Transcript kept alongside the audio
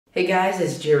Hey guys,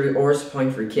 it's Gerry O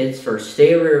Point for Kids.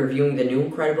 Today we're reviewing the new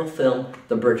incredible film,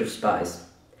 The Bridge of Spies.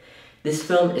 This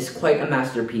film is quite a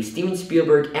masterpiece. Steven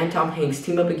Spielberg and Tom Hanks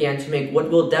team up again to make what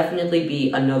will definitely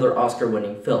be another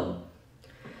Oscar-winning film.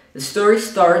 The story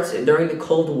starts during the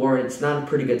Cold War, and it's not a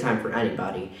pretty good time for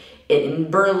anybody. In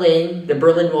Berlin, the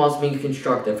Berlin Wall is being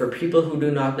constructed. For people who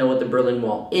do not know what the Berlin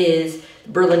Wall is,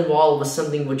 the Berlin Wall was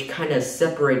something which kind of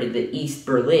separated the East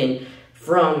Berlin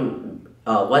from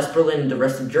West Berlin and the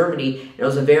rest of Germany. And it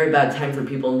was a very bad time for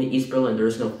people in the East Berlin. There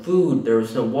was no food, there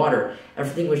was no water.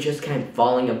 Everything was just kind of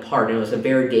falling apart, and it was a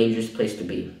very dangerous place to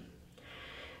be.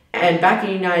 And back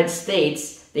in the United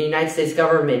States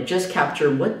government just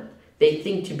captured what they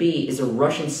think to be is a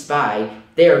Russian spy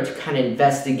there to kind of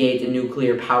investigate the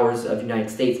nuclear powers of the United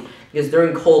States. Because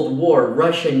during Cold War,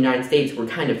 Russia and the United States were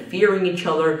kind of fearing each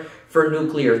other for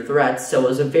nuclear threats, so it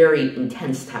was a very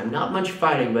intense time. Not much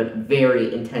fighting, but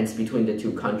very intense between the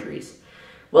two countries.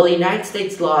 Well, the United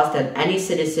States laws that any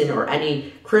citizen or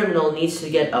any criminal needs to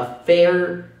get a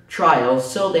fair trial,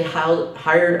 so they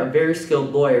hired a very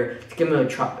skilled lawyer to give him a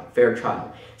fair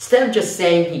trial. Instead of just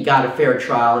saying he got a fair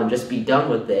trial and just be done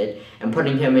with it, and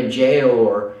putting him in jail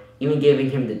or even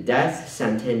giving him the death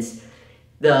sentence,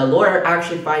 the lawyer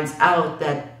actually finds out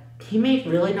that he may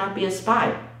really not be a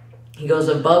spy. He goes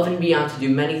above and beyond to do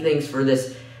many things for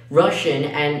this Russian,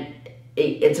 and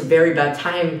it's a very bad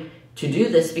time to do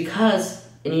this because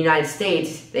in the United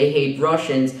States, they hate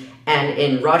Russians, and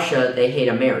in Russia, they hate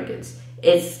Americans.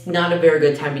 It's not a very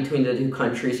good time between the two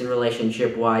countries in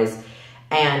relationship-wise,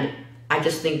 and I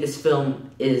just think this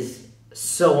film is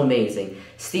so amazing.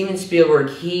 Steven Spielberg,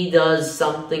 he does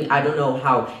something, I don't know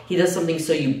how, he does something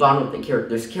so you bond with the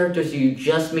characters you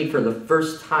just meet for the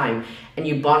first time, and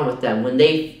you bond with them. When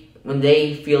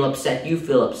they feel upset, you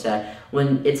feel upset.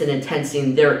 When it's an intense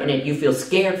scene, they're in it, you feel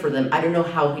scared for them. I don't know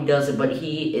how he does it, but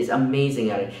he is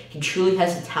amazing at it. He truly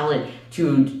has the talent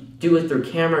to do it through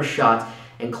camera shots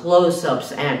and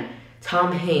close-ups, and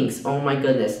Tom Hanks, oh my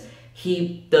goodness.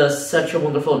 He does such a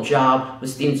wonderful job with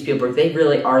Steven Spielberg. They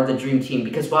really are the dream team,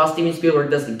 because while Steven Spielberg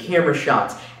does the camera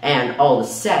shots and all the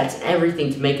sets and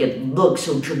everything to make it look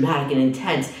so dramatic and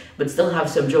intense, but still have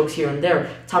some jokes here and there,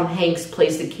 Tom Hanks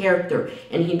plays the character,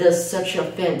 and he does such a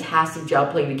fantastic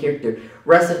job playing the character.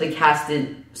 Rest of the cast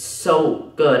did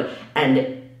so good, and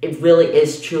it really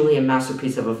is truly a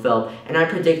masterpiece of a film, and I'm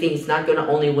predicting he's not going to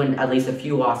only win at least a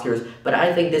few Oscars, but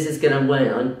I think this is going to win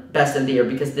on Best of the Year,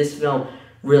 because this film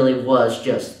really was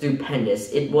just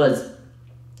stupendous. It was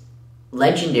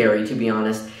legendary, to be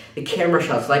honest. The camera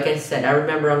shots, like I said, I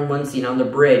remember on one scene on the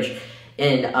bridge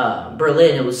in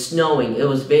Berlin, it was snowing. It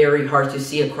was very hard to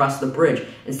see across the bridge.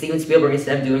 And Steven Spielberg,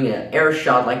 instead of doing an air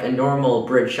shot like a normal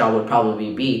bridge shot would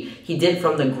probably be, he did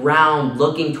from the ground,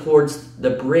 looking towards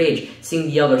the bridge, seeing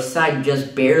the other side,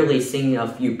 just barely seeing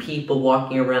a few people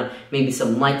walking around, maybe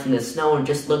some lights in the snow, and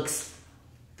just looks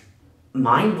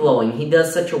mind-blowing. He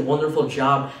does such a wonderful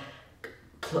job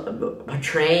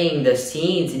portraying the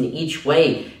scenes in each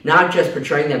way, not just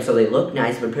portraying them so they look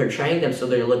nice, but portraying them so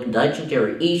they look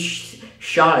legendary. Each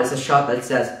shot is a shot that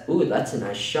says, ooh, that's a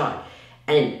nice shot.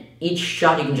 And each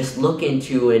shot you can just look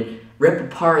into and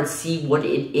rip apart, see what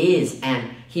it is,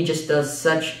 and he just does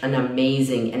such an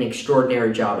amazing and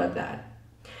extraordinary job at that.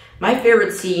 My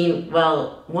favorite scene,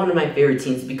 well, one of my favorite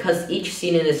scenes, because each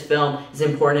scene in this film is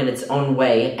important in its own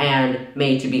way and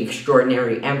made to be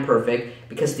extraordinary and perfect,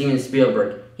 because Steven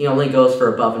Spielberg, he only goes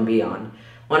for above and beyond.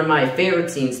 One of my favorite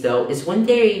scenes, though, is when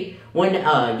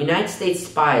United States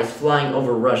spies flying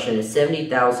over Russia in a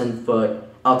 70,000-foot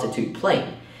altitude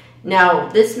plane. Now,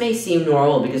 this may seem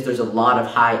normal because there's a lot of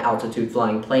high-altitude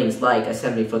flying planes, like a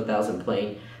 70,000-foot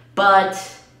plane,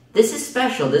 but this is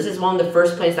special. This is one of the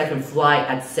first planes that can fly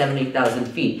at 70,000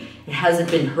 feet. It hasn't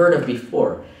been heard of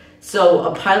before. So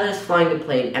a pilot is flying the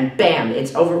plane, and bam,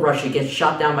 it's over Russia, gets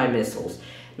shot down by missiles.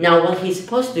 Now, what he's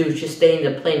supposed to do is just stay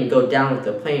in the plane and go down with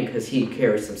the plane because he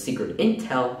carries some secret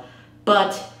intel,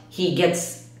 but he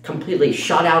gets completely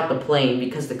shot out the plane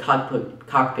because the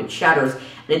cockpit shatters, and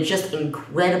it's just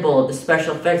incredible, the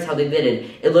special effects, how they did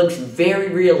it. It looks very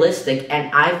realistic, and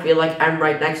I feel like I'm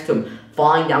right next to him,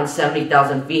 falling down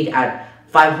 70,000 feet at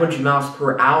 500 miles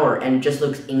per hour, and it just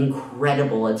looks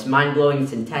incredible. It's mind-blowing,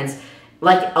 it's intense.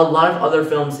 Like a lot of other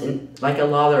films, like a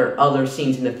lot of other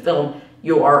scenes in the film,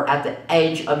 you are at the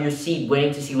edge of your seat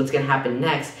waiting to see what's going to happen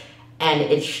next, and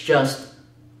it's just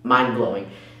mind-blowing.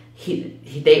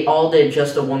 They all did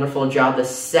just a wonderful job. The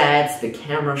sets, the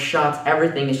camera shots,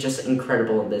 everything is just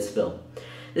incredible in this film.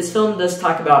 This film does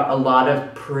talk about a lot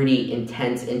of pretty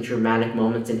intense and dramatic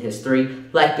moments in history,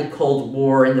 like the Cold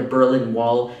War and the Berlin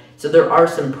Wall. So there are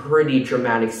some pretty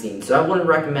dramatic scenes. So I wouldn't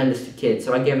recommend this to kids.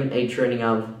 So I give it a rating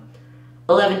of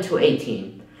 11 to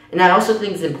 18. And I also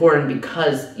think it's important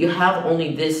because you have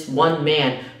only this one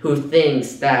man who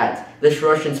thinks that this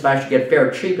Russian spy should get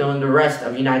fair treatment, when the rest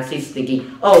of the United States is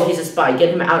thinking, oh, he's a spy,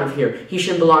 get him out of here. He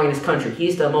shouldn't belong in this country.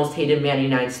 He's the most hated man in the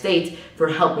United States for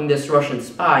helping this Russian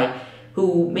spy,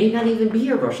 who may not even be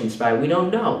a Russian spy. We don't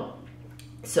know.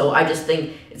 So I just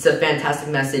think it's a fantastic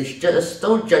message. Just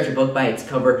don't judge a book by its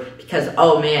cover because,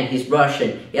 oh man, he's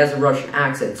Russian. He has a Russian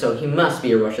accent, so he must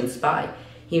be a Russian spy.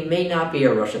 He may not be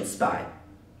a Russian spy.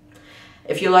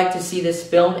 If you'd like to see this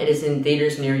film, it is in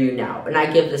theaters near you now. And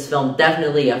I give this film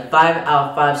definitely a 5 out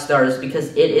of 5 stars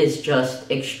because it is just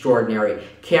extraordinary.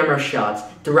 Camera shots,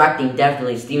 directing,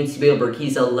 definitely. Steven Spielberg,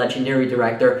 he's a legendary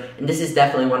director. And this is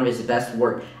definitely one of his best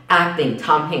work. Acting,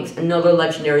 Tom Hanks, another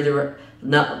legendary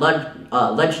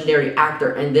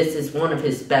actor. And this is one of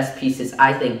his best pieces,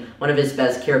 I think. One of his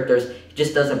best characters. He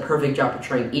just does a perfect job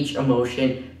portraying each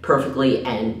emotion perfectly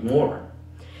and more.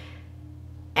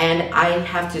 And I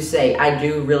have to say, I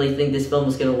do really think this film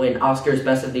is going to win Oscar's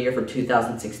Best of the Year for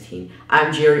 2016.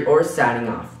 I'm Gerry O, signing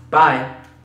off. Bye.